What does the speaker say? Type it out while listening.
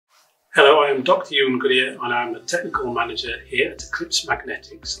Hello, I am Dr. Ewan Goodyear and I am the Technical Manager here at Eclipse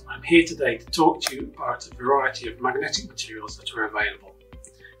Magnetics. I'm here today to talk to you about a variety of magnetic materials that are available.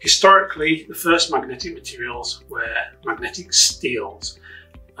 Historically, the first magnetic materials were magnetic steels,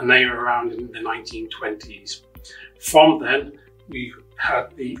 and they were around in the 1920s. From then, we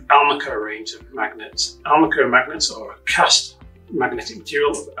had the Alnico range of magnets. Alnico magnets are a cast magnetic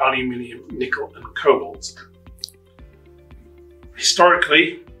material of aluminium, nickel and cobalt.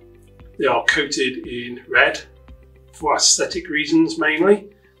 Historically, they are coated in red for aesthetic reasons mainly,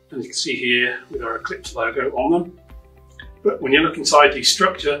 and you can see here with our Eclipse logo on them. But when you look inside the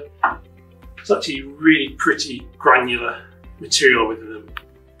structure, it's actually really pretty granular material within them.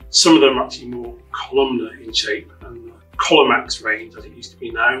 Some of them are actually more columnar in shape, and the Colomax range, as it used to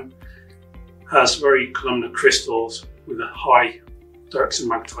be known, has very columnar crystals with a high direction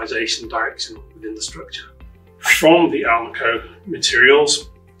magnetization direction within the structure. From the Alnico materials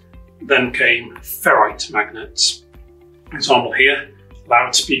then came ferrite magnets. Example here,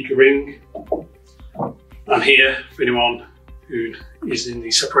 loudspeaker ring, and here, for anyone who is in the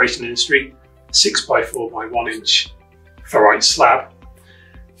separation industry, 6x4 by 1 inch ferrite slab.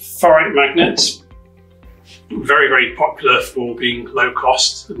 Ferrite magnets, very popular for being low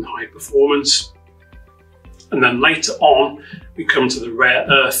cost and high performance. And then later on, we come to the rare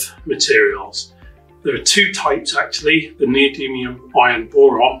earth materials. There are two types actually, the neodymium iron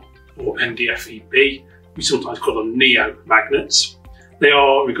boron, or NdFeB. We sometimes call them neo magnets. They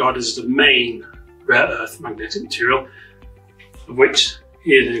are regarded as the main rare earth magnetic material, of which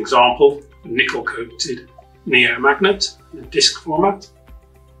here's an example, a nickel coated neo magnet in a disc format.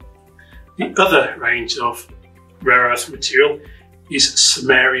 The other range of rare earth material is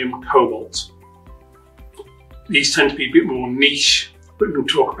Samarium Cobalt. These tend to be a bit more niche, but we can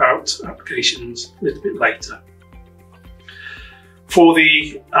talk about applications a little bit later. For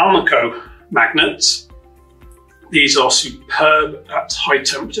the Alnico magnets, these are superb at high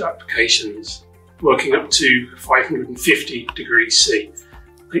temperature applications, working up to 550 degrees C.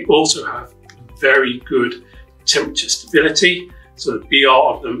 They also have very good temperature stability, so the BR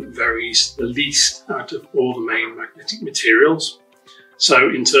of them varies the least out of all the main magnetic materials.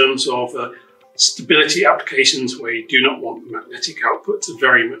 So in terms of stability applications where you do not want the magnetic output to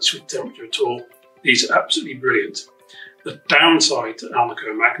vary much with temperature at all, these are absolutely brilliant. The downside to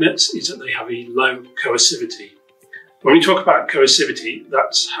Alnico magnets is that they have a low coercivity. When we talk about coercivity,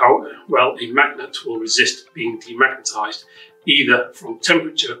 that's how well a magnet will resist being demagnetized, either from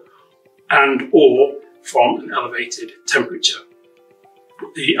temperature and or from an elevated temperature.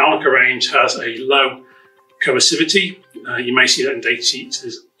 The Alnico range has a low coercivity. You may see that in data sheets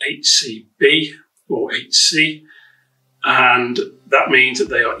as HCB or HC, and that means that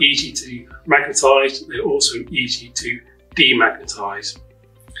they are easy to magnetize. They're also easy to demagnetize.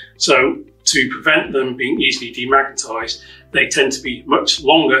 So to prevent them being easily demagnetized, they tend to be much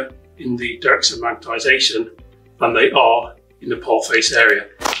longer in the direction of magnetization than they are in the pole face area.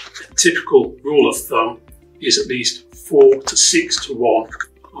 A typical rule of thumb is at least 4 to 6 to 1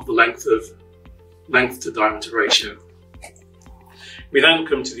 of the length to diameter ratio. We then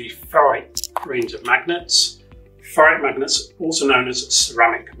come to the ferrite range of magnets. Ferrite magnets, also known as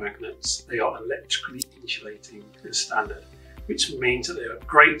ceramic magnets, they are electrically insulating as standard, which means that they are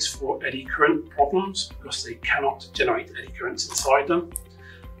great for eddy current problems because they cannot generate eddy currents inside them.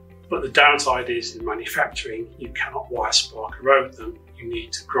 But the downside is in manufacturing, you cannot wire spark erode them, you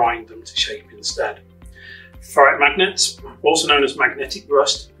need to grind them to shape instead. Ferrite magnets, also known as magnetic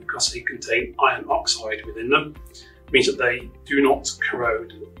rust because they contain iron oxide within them, means that they do not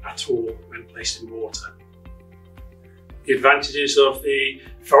corrode at all when placed in water. The advantages of the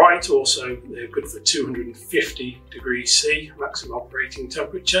ferrite also, they're good for 250 degrees C, maximum operating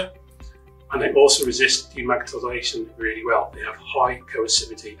temperature, and they also resist demagnetization really well. They have high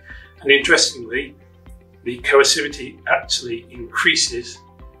coercivity, and interestingly, the coercivity actually increases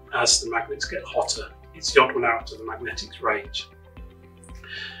as the magnets get hotter. It's the odd one out of the magnetics range.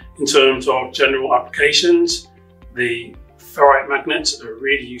 In terms of general applications, the ferrite magnets are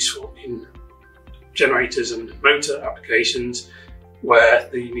really useful in generators and motor applications where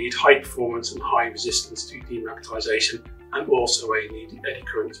they need high performance and high resistance to demagnetization, and also where you need eddy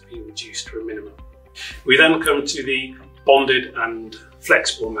current being reduced to a minimum. We then come to the bonded and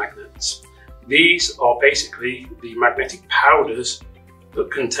flexible magnets. These are basically the magnetic powders but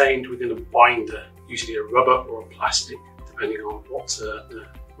contained within a binder, usually a rubber or a plastic, depending on what the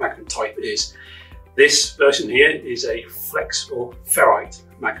magnet type is. This version here is a flexible ferrite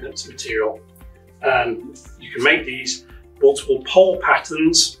magnet material, and you can make these multiple pole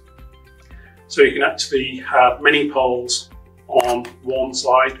patterns, so you can actually have many poles on one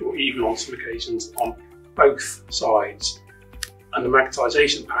side, or even on some occasions on both sides. And the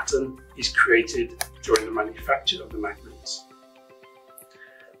magnetisation pattern is created during the manufacture of the magnets.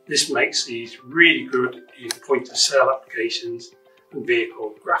 This makes these really good in point of sale applications and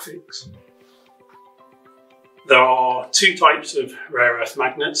vehicle graphics. There are two types of rare earth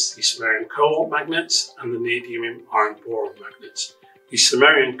magnets, the Samarium Cobalt magnets and the Neodymium iron boron magnets. The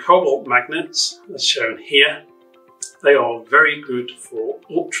Samarium Cobalt magnets, as shown here, they are very good for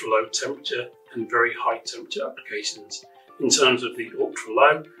ultra low temperature and very high temperature applications. In terms of the ultra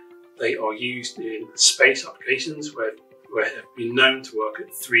low, they are used in space applications where they have been known to work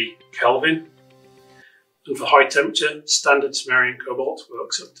at 3 Kelvin. And for high temperature, standard Samarium Cobalt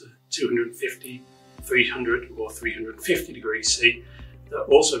works up to 250, 300 or 350 degrees C. There are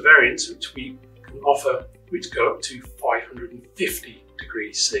also variants which we can offer which go up to 550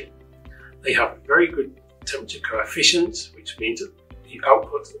 degrees C. They have very good temperature coefficients, which means that the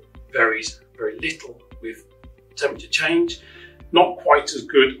output varies very little with temperature change. Not quite as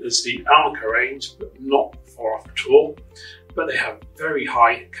good as the Alnico range, but not far off at all. But they have very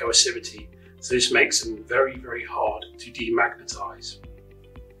high coercivity, so this makes them very, very hard to demagnetize.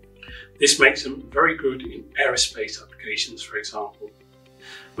 This makes them very good in aerospace applications, for example.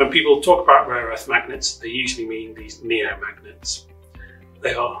 When people talk about rare earth magnets, they usually mean these neomagnets.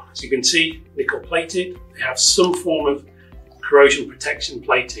 They are, as you can see, nickel plated. They have some form of corrosion protection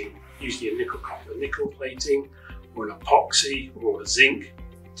plating, usually a nickel copper nickel plating, or an epoxy, or a zinc.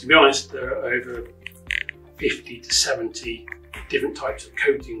 To be honest, there are over 50 to 70 different types of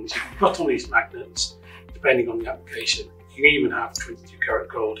coatings you can put on these magnets, depending on the application. You can even have 22 karat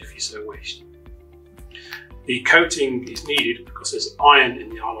gold if you so wish. The coating is needed because there's iron in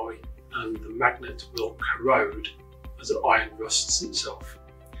the alloy and the magnet will corrode as the iron rusts itself.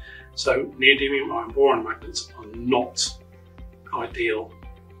 So neodymium iron boron magnets are not ideal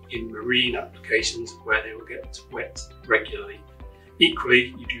in marine applications where they will get wet regularly.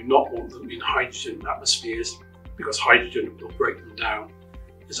 Equally, you do not want them in hydrogen atmospheres because hydrogen will break them down.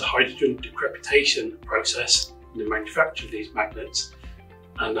 There's a hydrogen decrepitation process in the manufacture of these magnets,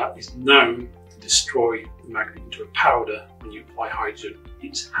 and that is known to destroy the magnet into a powder when you apply hydrogen.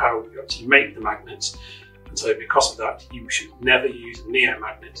 It's how you actually make the magnets, and so because of that, you should never use a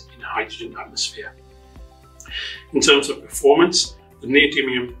neomagnet in a hydrogen atmosphere. In terms of performance, the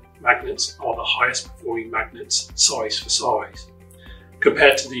neodymium magnets are the highest performing magnets size for size.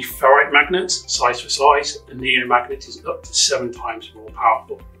 Compared to the ferrite magnets, size for size, a neomagnet is up to 7 times more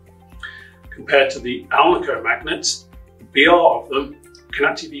powerful. Compared to the Alnico magnets, the BR of them can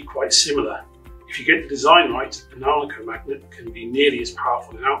actually be quite similar. If you get the design right, an Alnico magnet can be nearly as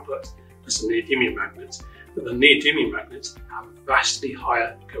powerful in output as the neodymium magnets, but the neodymium magnets have vastly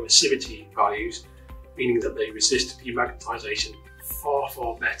higher coercivity values, meaning that they resist demagnetization far,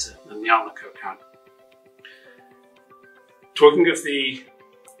 far better than the Alnico can. Talking of the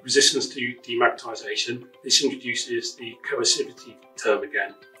resistance to demagnetization, this introduces the coercivity term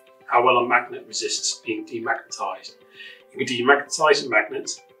again, how well a magnet resists being demagnetized. You can demagnetize a magnet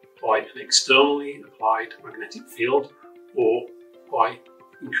by an externally applied magnetic field or by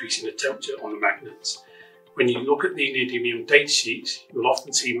increasing the temperature on the magnets. When you look at the neodymium datasheets, you'll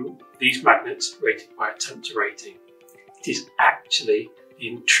often see these magnets rated by a temperature rating. It is actually the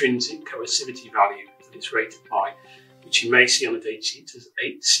intrinsic coercivity value that it's rated by, which you may see on the datasheets as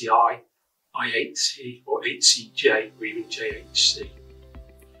 8Ci, I8C, or 8Cj, or even JHC.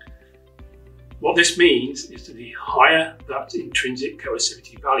 What this means is that the higher that intrinsic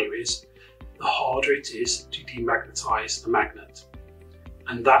coercivity value is, the harder it is to demagnetize the magnet.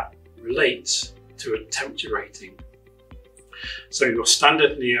 And that relates to a temperature rating. So your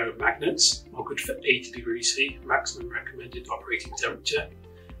standard neo magnets are good for 80 degrees C, maximum recommended operating temperature,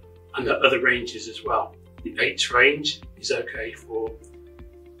 and there are other ranges as well. The H range is okay for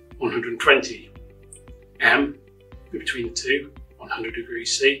 120 M, between the two, 100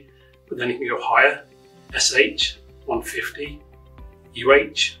 degrees C, but then you can go higher, SH 150,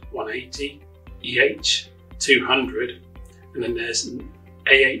 UH 180, EH 200, and then there's an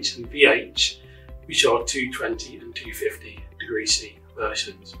AH and VH, which are 220 and 250 degrees C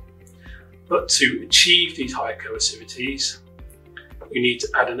versions. But to achieve these higher coercivities, you need to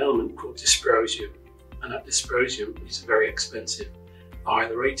add an element called dysprosium, and that dysprosium is very expensive. The higher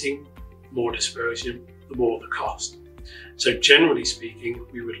the rating, more dysprosium, the more the cost. So generally speaking,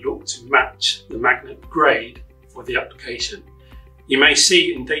 we would look to match the magnet grade for the application. You may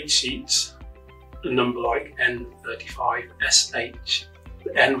see in datasheets a number like N35SH.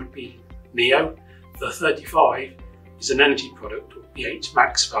 The N would be Neo. The 35 is an energy product or pH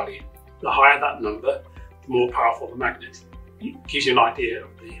max value. The higher that number, the more powerful the magnet. it gives you an idea of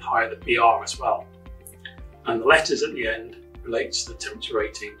the higher the BR as well. And the letters at the end relates to the temperature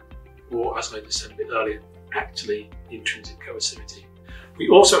rating, or as I just said a bit earlier, actually the intrinsic coercivity. We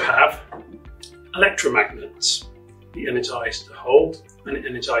also have electromagnets, the energized to hold and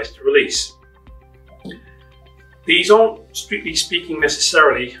energized to release. These aren't, strictly speaking,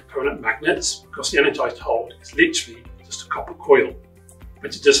 necessarily permanent magnets, because the energized to hold is literally just a copper coil,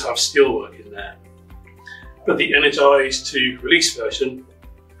 but it does have steelwork in there. But the energized to release version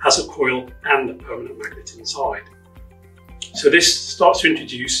has a coil and a permanent magnet inside. So this starts to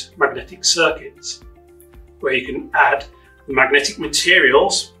introduce magnetic circuits, where you can add magnetic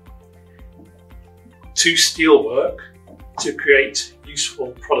materials to steelwork to create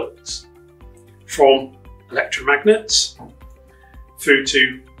useful products, from electromagnets through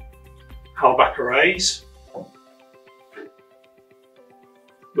to Halbach arrays,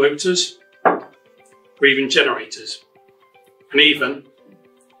 motors, or even generators, and even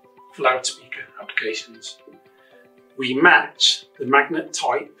for loudspeaker applications. We match the magnet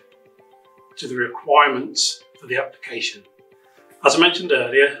type to the requirements for the application. As I mentioned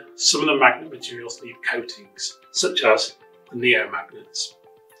earlier, some of the magnet materials need coatings, such as the neomagnets.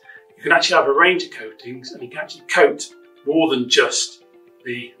 You can actually have a range of coatings, and you can actually coat more than just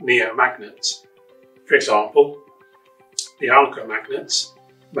the neomagnets. For example, the Alnico magnets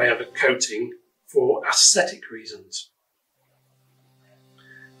may have a coating for aesthetic reasons.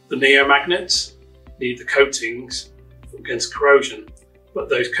 The neomagnets need the coatings against corrosion, but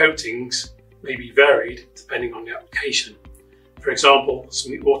those coatings may be varied depending on the application. For example,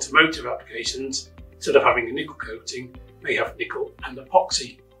 some of the automotive applications, instead of having a nickel coating, may have nickel and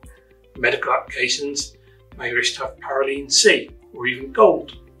epoxy. Medical applications may wish to have Paraline C or even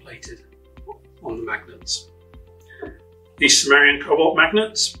gold plated on the magnets. These Samarium Cobalt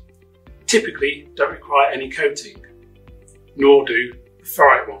magnets typically don't require any coating, nor do the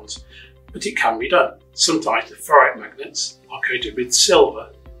ferrite ones, but it can be done. Sometimes the ferrite magnets are coated with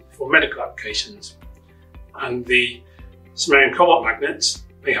silver for medical applications, and the Samarium Cobalt magnets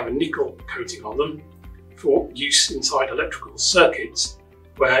may have a nickel coating on them for use inside electrical circuits,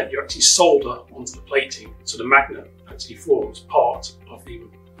 where you actually solder onto the plating, so the magnet actually forms part of the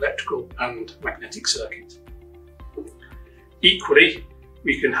electrical and magnetic circuit. Equally,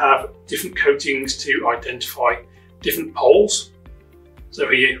 we can have different coatings to identify different poles. So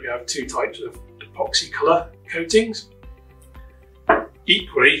here we have two types of epoxy colour coatings.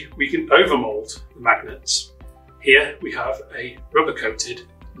 Equally, we can overmold the magnets. Here we have a rubber coated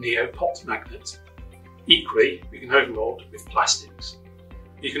Neopot magnet. Equally, we can overmold with plastics.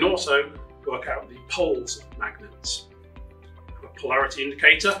 You can also work out the poles of magnets. A polarity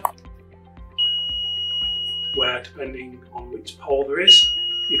indicator, where depending on which pole there is,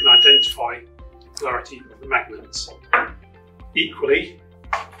 you can identify the polarity of the magnets. Equally,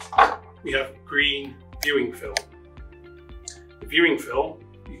 we have green viewing film. The viewing film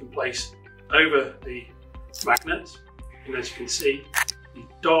you can place over the magnet, and as you can see, the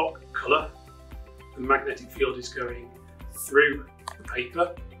dark colour, the magnetic field is going through the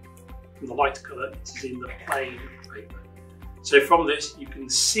paper, and the lighter colour is in the plane of the paper. So from this you can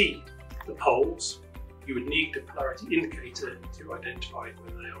see the poles. You would need the polarity indicator to identify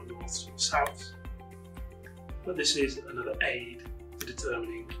whether they are north or south, but this is another aid to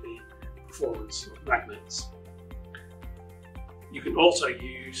determining the performance of magnets. You can also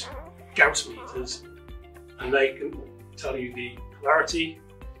use Gauss meters, and they can tell you the polarity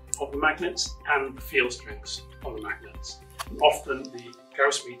of the magnets and the field strengths of the magnets. And often the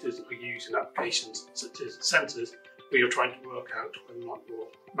Gauss meters are used in applications such as sensors, where you're trying to work out whether or not your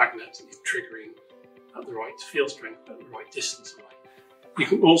magnet is triggering at the right field strength at the right distance away. You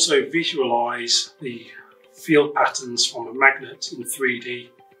can also visualize the field patterns from a magnet in 3D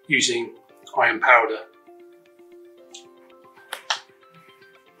using iron powder.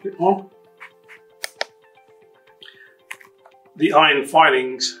 A bit more. The iron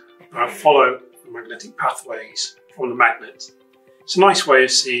filings follow the magnetic pathways from the magnet. It's a nice way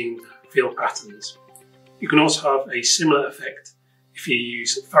of seeing field patterns. You can also have a similar effect if you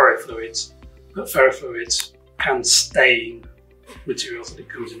use ferrofluids, but ferrofluids can stain materials that it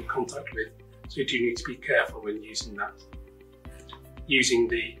comes in contact with, so you do need to be careful when using that. Using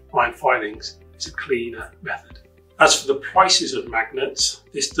the iron filings is a cleaner method. As for the prices of magnets,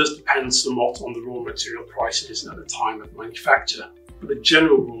 this does depend somewhat on the raw material prices at the time of manufacture, but the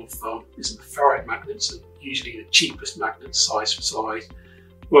general rule of thumb is that the ferrite magnets are usually the cheapest magnets size for size,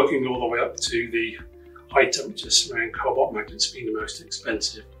 working all the way up to the high temperature Samarium Cobalt magnets being the most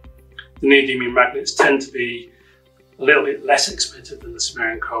expensive. The Neodymium magnets tend to be a little bit less expensive than the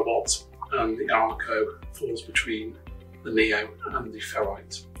Samarium Cobalt, and the Alnico falls between the Neo and the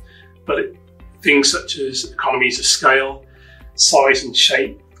Ferrite. But things such as economies of scale, size and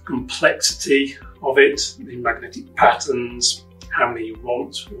shape, complexity of it, the magnetic patterns, how many you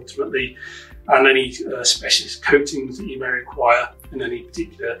want ultimately, and any specialist coatings that you may require, and any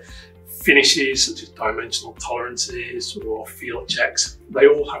particular finishes such as dimensional tolerances or field checks, they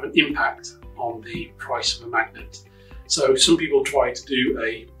all have an impact on the price of a magnet. So some people try to do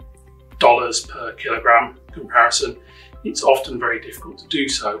a dollars per kilogram comparison. It's often very difficult to do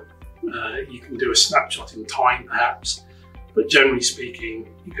so. You can do a snapshot in time perhaps, but generally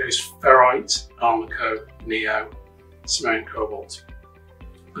speaking, it goes Ferrite, Alnico, Neo, Samarium Cobalt.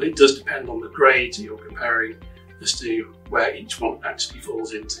 But it does depend on the grades that you're comparing as to where each one actually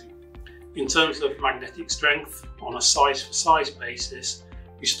falls into. In terms of magnetic strength, on a size for size basis,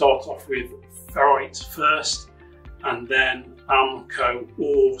 we start off with Ferrite first, and then Alnico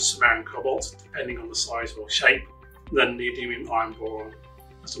or Samarium Cobalt, depending on the size or shape, and then Neodymium iron boron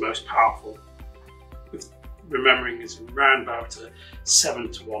as the most powerful. With remembering is around about a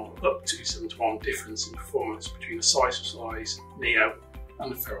 7:1, up to 7:1 difference in performance between the size for size Neo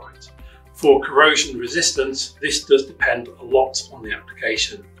and the Ferrite. For corrosion resistance, this does depend a lot on the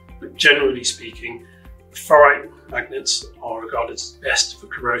application, but generally speaking, Ferrite magnets are regarded as best for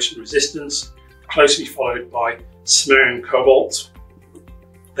corrosion resistance, closely followed by Samarium Cobalt,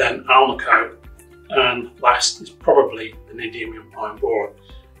 then Alnico, and last is probably the Neodymium iron boron.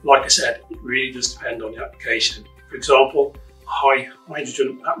 Like I said, it really does depend on the application. For example, a high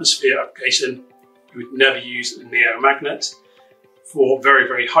hydrogen atmosphere application, you would never use a Neo magnet. For very,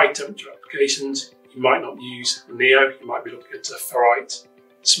 very high temperature applications, you might not use a Neo, you might be looking at a Ferrite,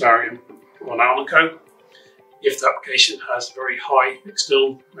 Samarium, or an Alnico. If the application has very high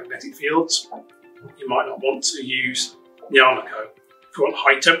external magnetic fields, you might not want to use the Alnico. If you want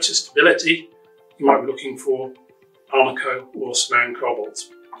high temperature stability, you might be looking for Alnico or Samarium Cobalt.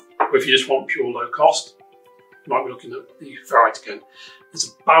 Or if you just want pure low cost, you might be looking at the Ferrite again. There's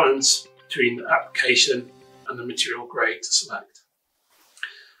a balance between the application and the material grade to select.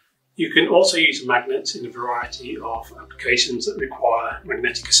 You can also use magnets in a variety of applications that require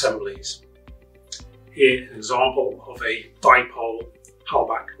magnetic assemblies. Here, an example of a dipole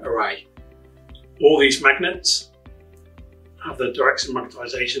Halbach array. All these magnets have the direction of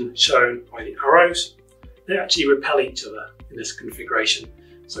magnetization shown by the arrows. They actually repel each other in this configuration,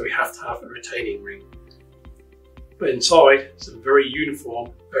 so we have to have a retaining ring. But inside, it's a very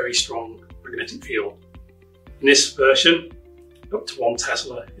uniform, very strong magnetic field. In this version, up to 1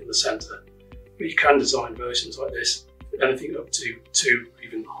 Tesla in the center, but you can design versions like this, anything up to 2,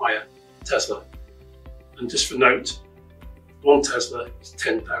 even higher Tesla. And just for note, 1 Tesla is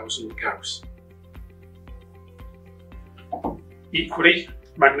 10,000 Gauss. Equally,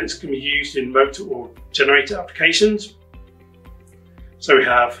 magnets can be used in motor or generator applications. So we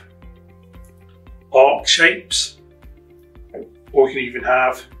have arc shapes, or we can even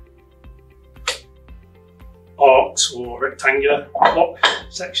have arcs or rectangular block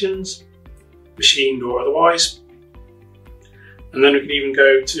sections, machined or otherwise. And then we can even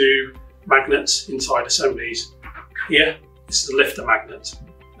go to magnets inside assemblies. Here, this is a lifter magnet,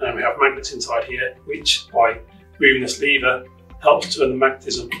 and we have magnets inside here, which by moving this lever helps turn the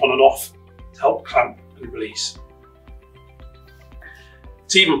magnetism on and off to help clamp and release.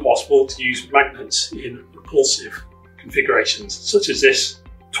 It's even possible to use magnets in repulsive configurations, such as this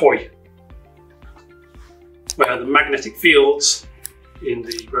toy, where the magnetic fields in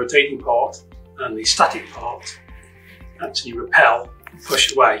the rotating part and the static part actually repel and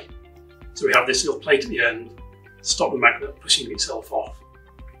push away. So we have this little plate at the end to stop the magnet pushing itself off.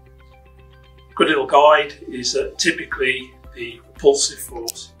 A good little guide is that typically the repulsive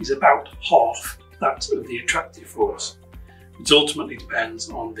force is about half that of the attractive force. It ultimately depends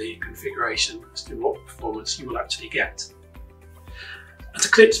on the configuration as to what performance you will actually get. At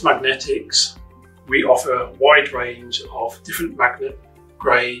Eclipse Magnetics, we offer a wide range of different magnet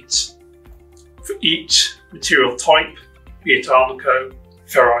grades for each material type, be it Alnico,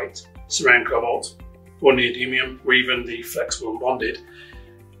 Ferrite, Samarium Cobalt, or Neodymium, or even the flexible and bonded.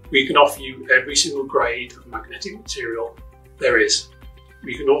 We can offer you every single grade of magnetic material there is.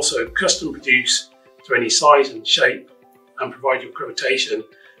 We can also custom produce to any size and shape and provide you quotation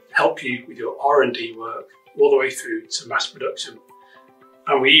to help you with your R&D work all the way through to mass production.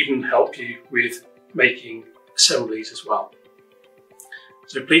 And we even help you with making assemblies as well.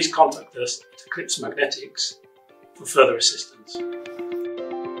 So please contact us at Eclipse Magnetics for further assistance.